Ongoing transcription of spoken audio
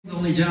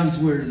only jobs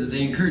where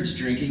they encourage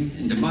drinking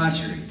and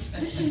debauchery.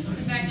 In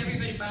fact,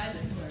 everybody buys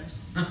it for us.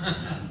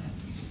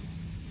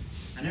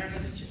 I never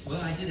had a job.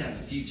 Well, I did have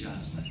a few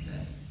jobs like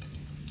that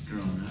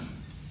growing up.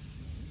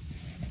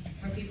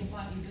 Where people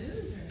bought you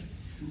booze, or?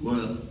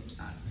 Well,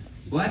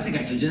 I think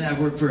I told you that. I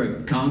worked for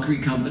a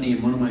concrete company,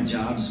 and one of my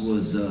jobs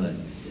was at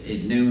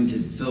noon to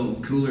fill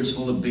coolers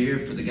full of beer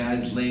for the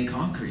guys laying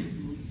concrete.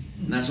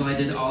 And that's what I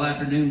did all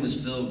afternoon,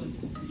 was fill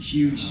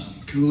huge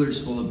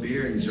coolers full of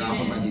beer and drop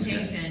them on these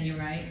guys. You you,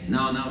 right?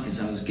 No, because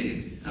I was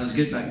good. I was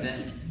good back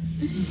then.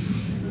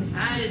 I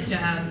had a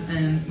job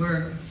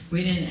where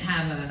we didn't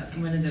have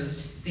one of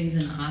those things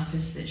in the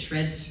office that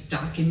shreds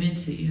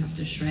documents that you have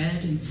to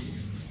shred,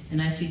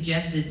 and I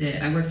suggested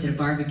that, I worked at a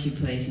barbecue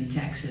place in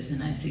Texas,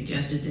 and I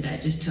suggested that I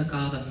just took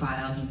all the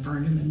files and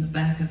burned them in the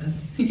back of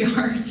the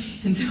yard,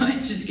 and so I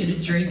just get a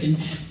drink and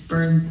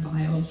burn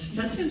files.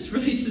 That seems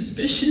really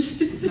suspicious,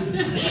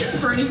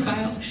 burning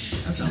files.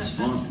 That sounds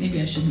fun.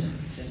 Maybe I shouldn't have.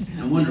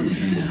 No wonder we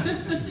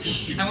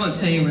I won't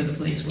tell you where the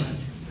place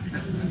was.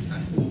 Can't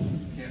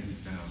be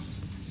found.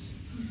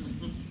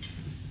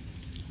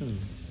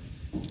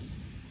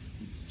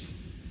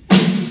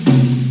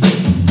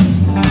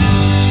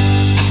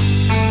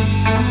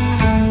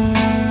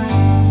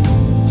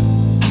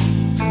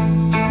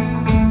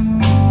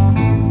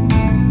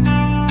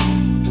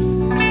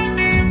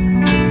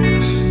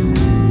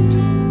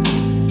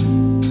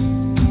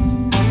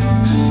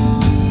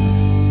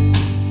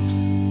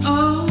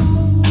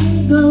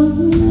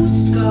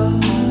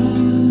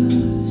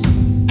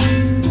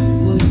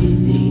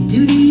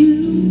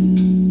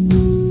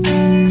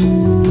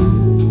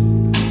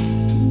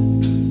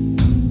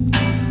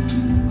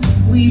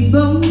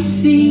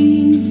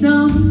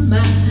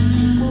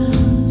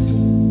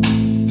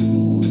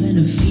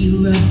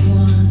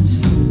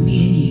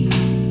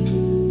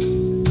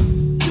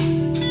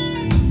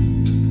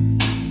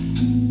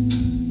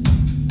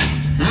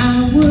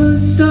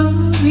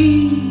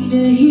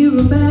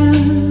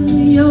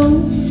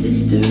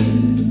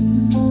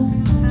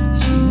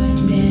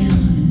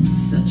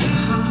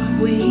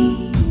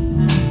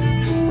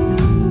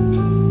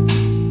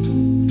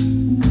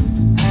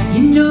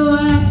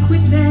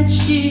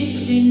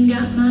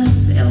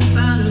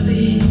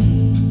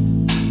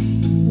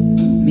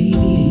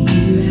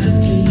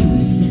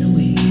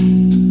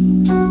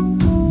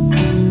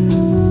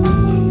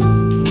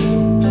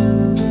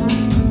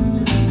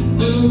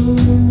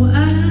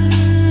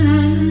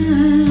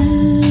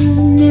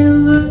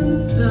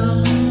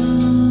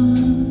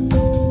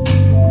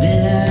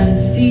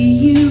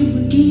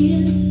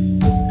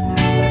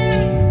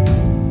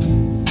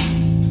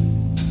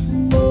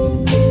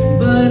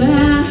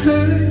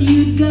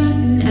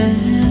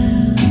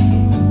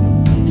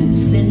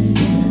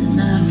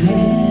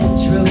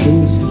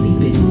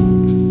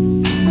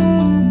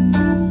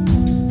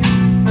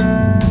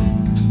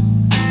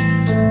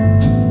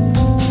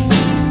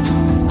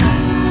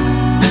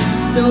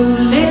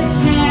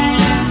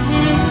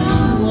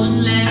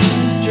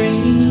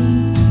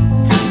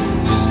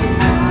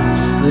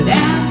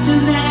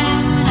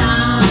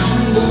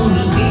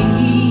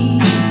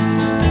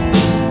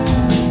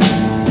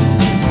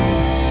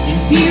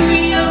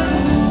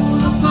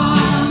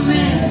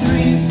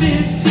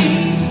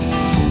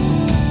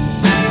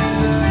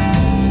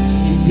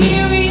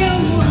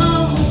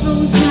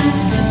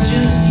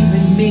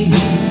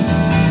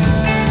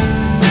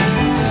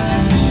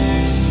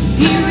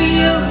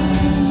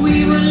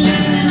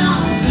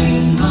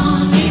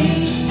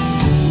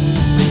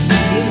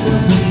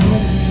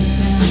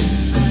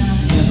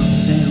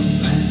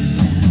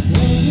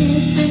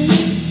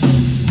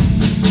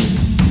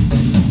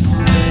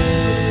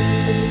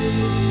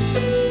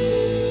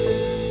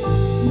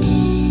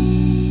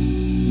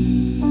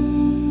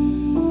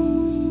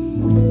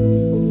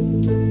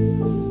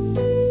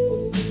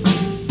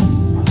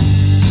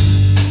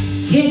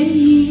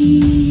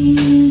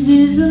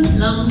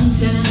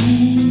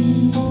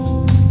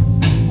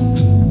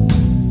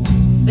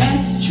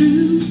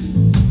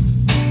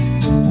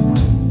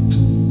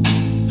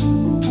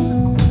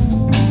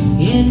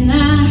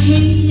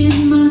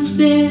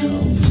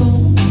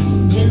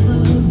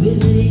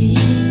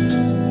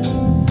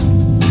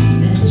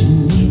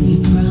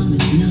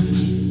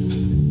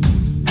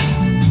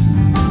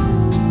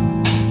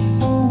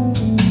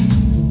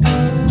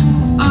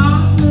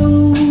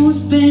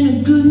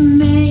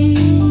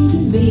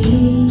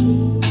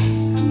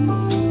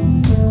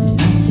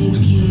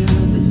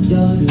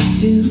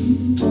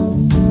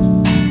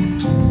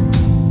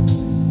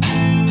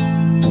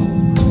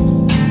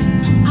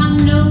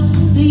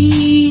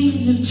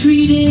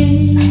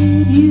 treated